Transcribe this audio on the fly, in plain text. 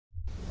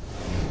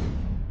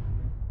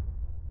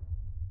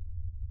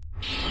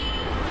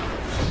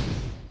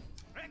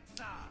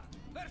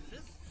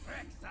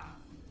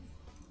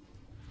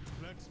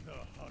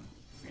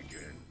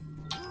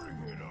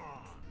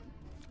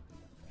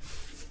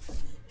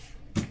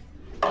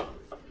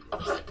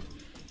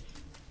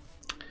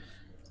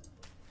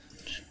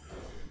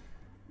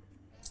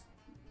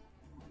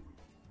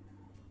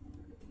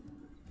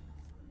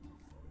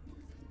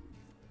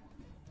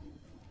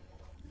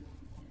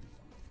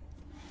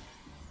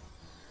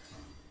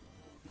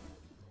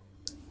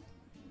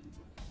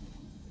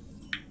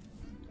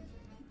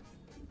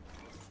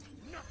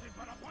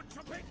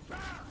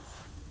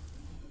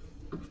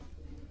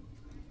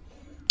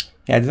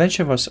Yeah,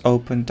 adventure was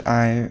opened.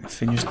 I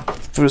finished the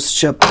first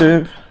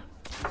chapter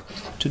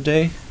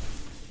today.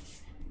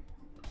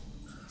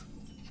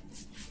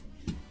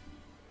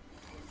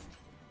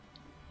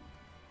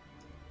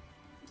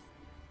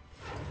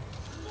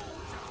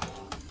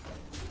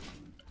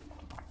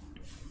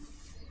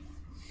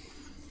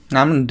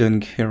 I'm not doing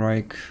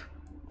heroic.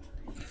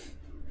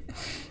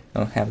 I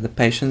don't have the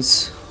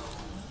patience.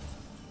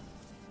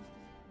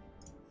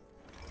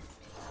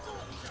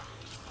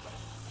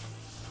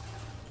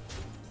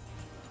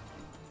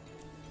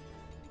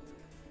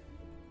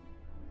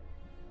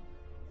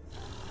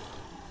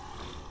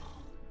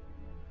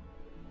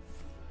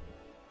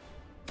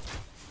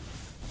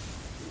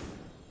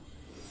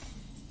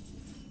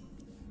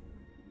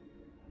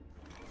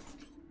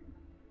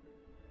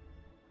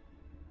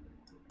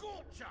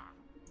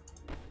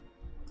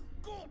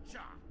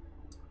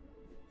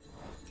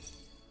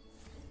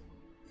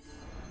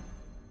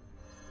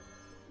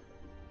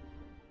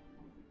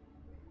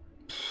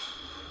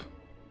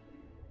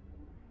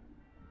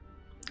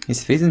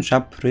 Is freezing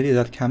shop really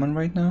that common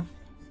right now?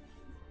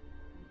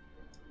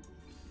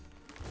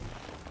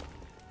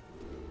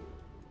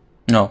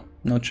 No,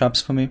 no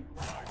traps for me.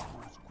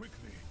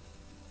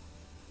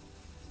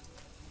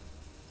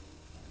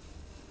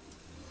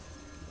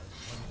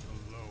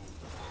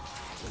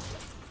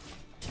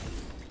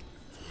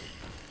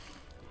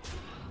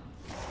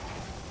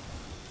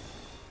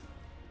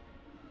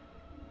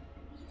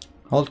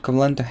 Old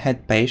Kolento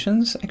had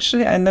patience?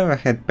 Actually, I never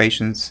had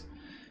patience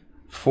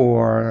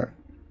for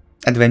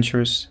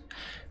adventures.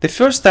 The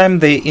first time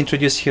they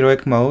introduced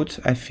heroic mode,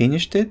 I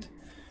finished it.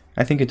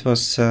 I think it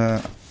was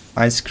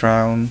Ice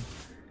Crown,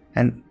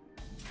 and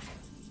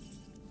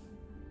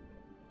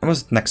it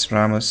was Next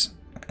Ramos,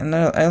 and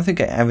I don't think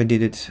I ever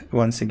did it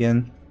once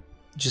again.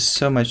 Just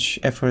so much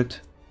effort.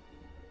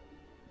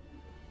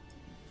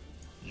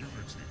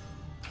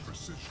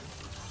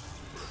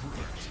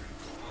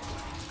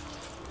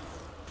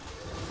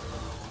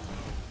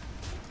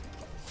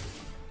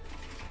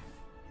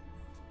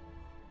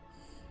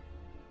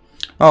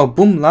 Oh,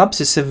 Boom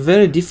Labs is a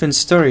very different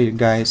story,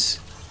 guys.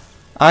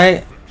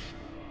 I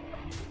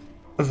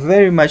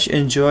very much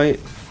enjoy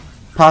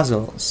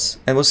puzzles.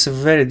 It was a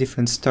very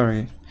different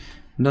story.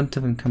 Don't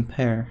even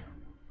compare.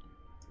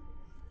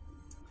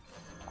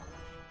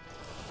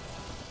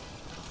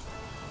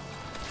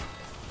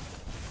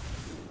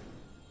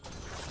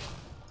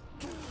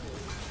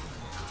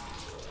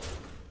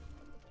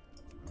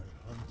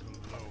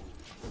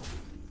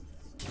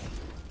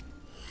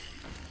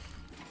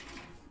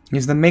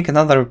 If they make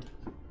another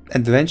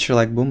adventure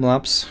like Boom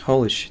Labs,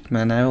 holy shit,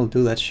 man, I will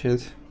do that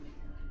shit.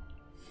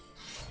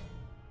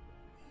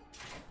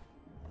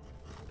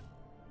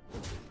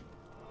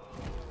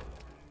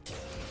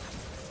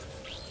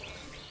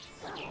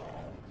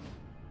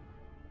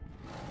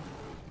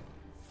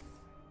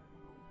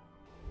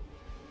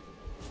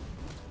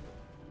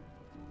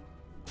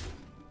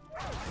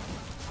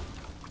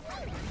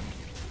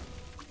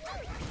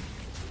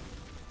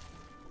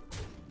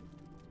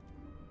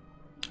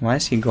 Why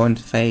is he going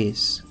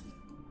face?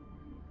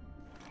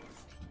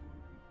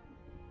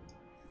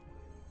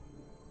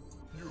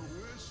 Your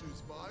wish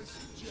is my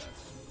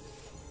suggestion.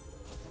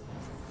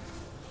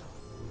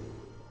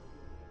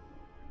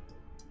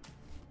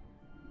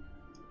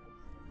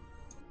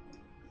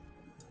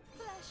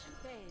 Flash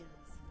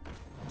fails.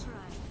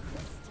 Try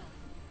crystal.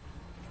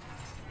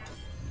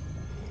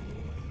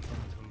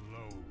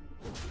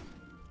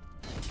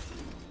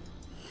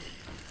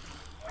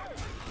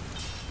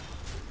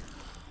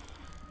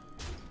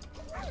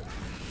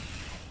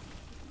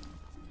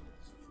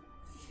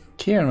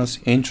 Kieran was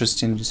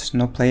interesting, just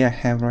no play I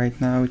have right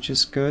now, which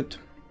is good.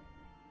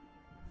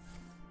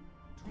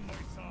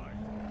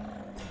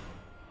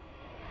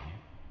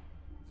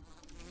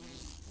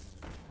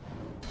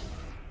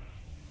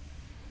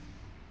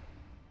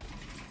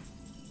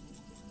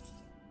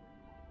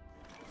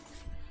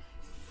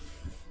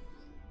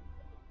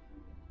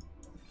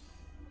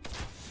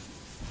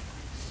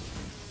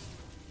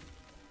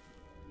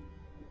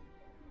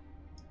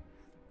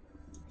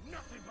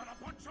 Nothing but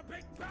a bunch of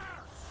big bears!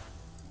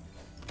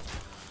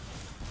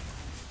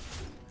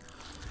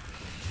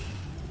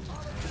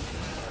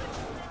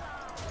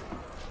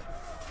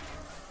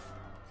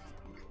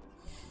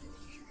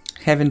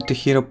 Having to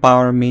hero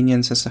power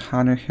minions as a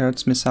hunter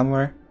hurts me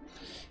somewhere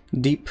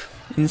deep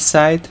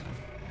inside.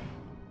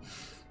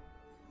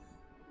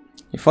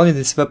 If only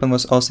this weapon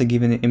was also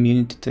given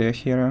immunity to a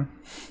hero.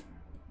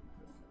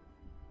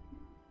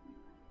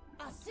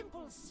 A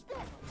simple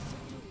spell.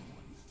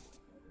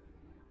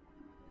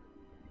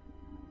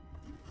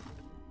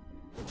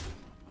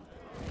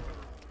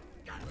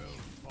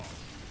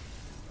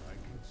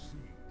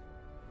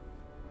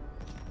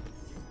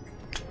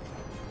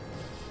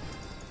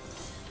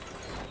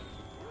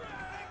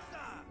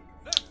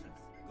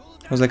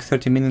 It was like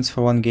 30 minutes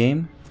for one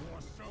game.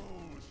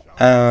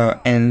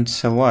 And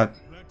so what?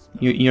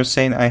 You're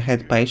saying I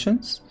had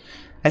patience?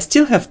 I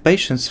still have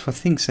patience for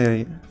things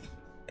I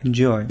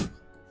enjoy.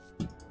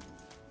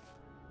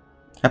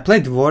 I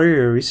played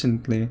Warrior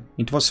recently.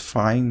 It was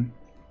fine.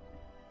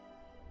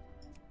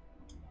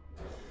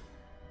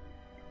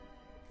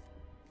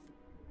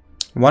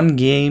 One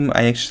game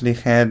I actually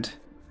had,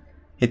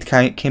 it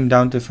came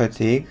down to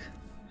fatigue,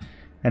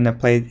 and I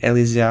played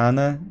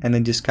Elysiana and I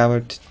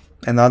discovered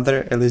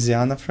another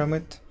Elysiana from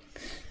it.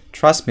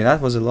 Trust me,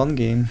 that was a long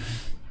game.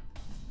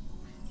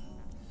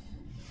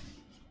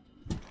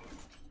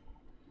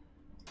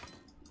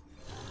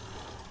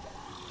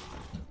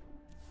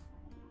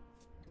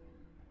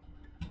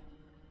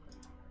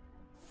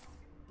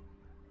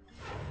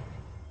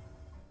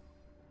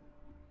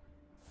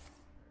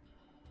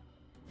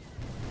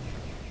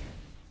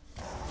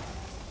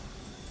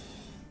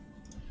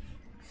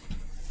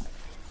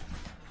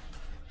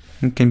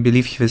 I can't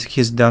believe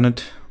he's done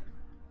it.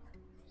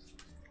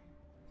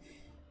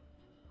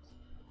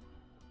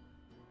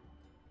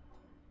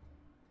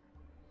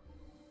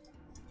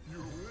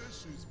 Your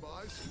wish is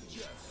my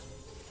suggestion.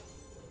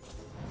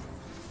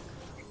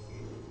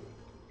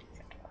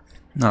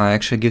 No, it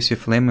actually gives you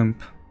Flame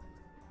Imp.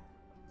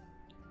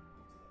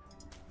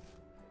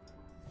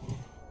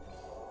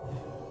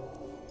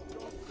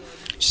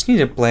 Just need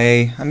to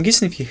play. I'm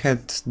guessing if he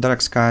had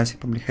Dark Skies, he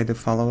probably had a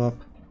follow-up.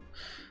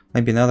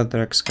 Maybe another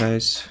Dark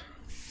Skies.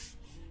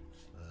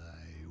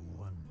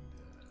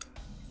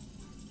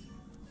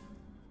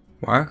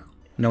 What?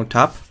 No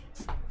tap?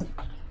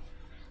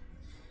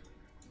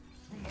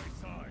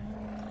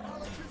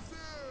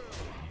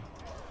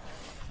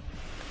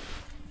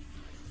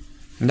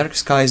 Dark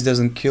Skies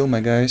doesn't kill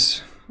my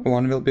guys.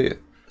 One will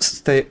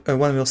stay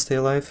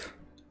alive.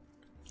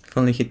 If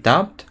only he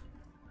tapped.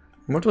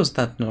 What was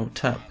that? No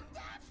tap.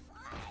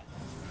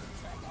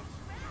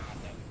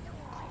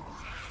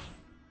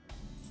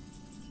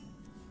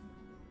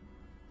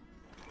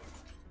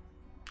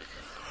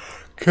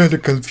 Kinda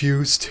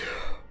confused.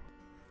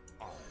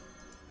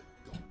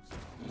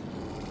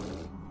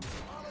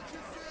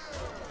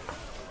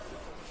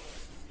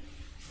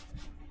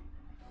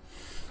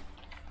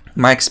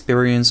 My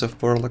experience of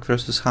Warlock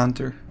versus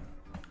Hunter.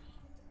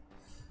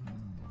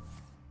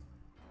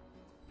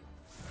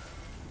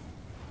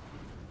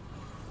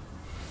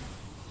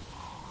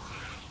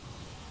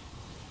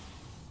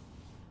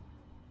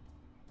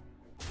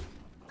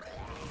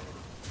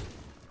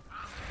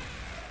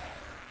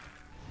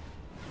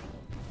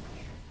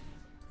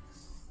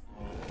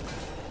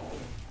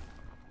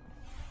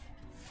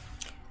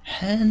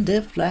 And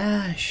the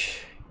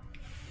flash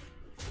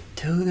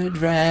to the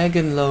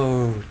Dragon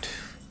Lord.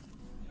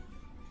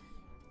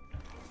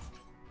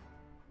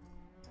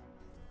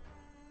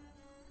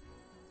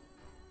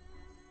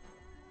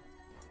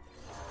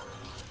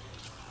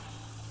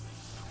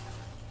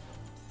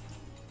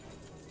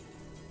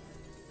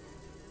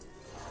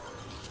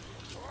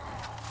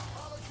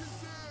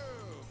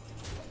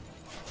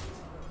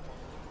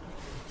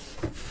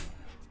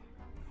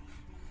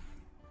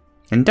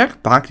 In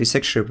Dark Pact is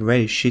actually a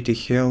very shitty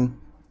heal.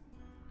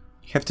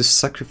 You have to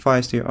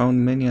sacrifice your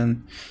own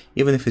minion,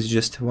 even if it's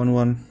just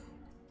 1-1.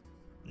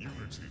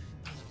 Unity,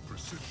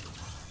 precision,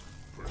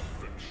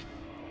 perfection.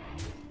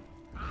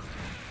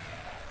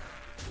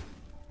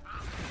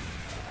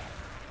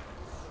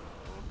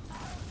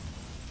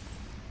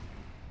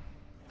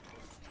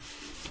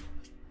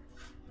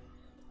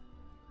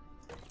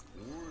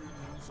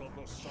 Winds of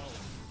the south,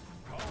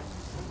 come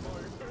to my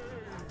aid.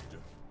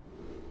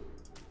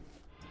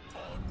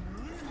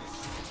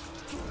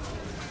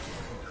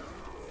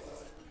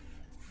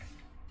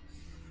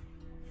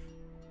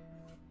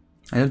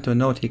 I don't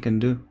know what he can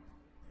do.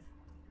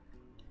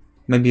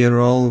 Maybe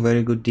roll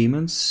very good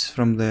demons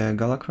from the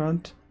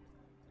Galacrond?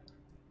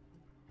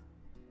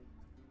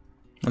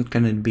 What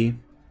can it be?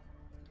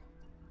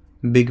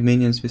 Big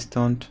minions with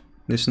taunt.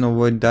 There's no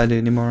Void Daddy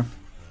anymore.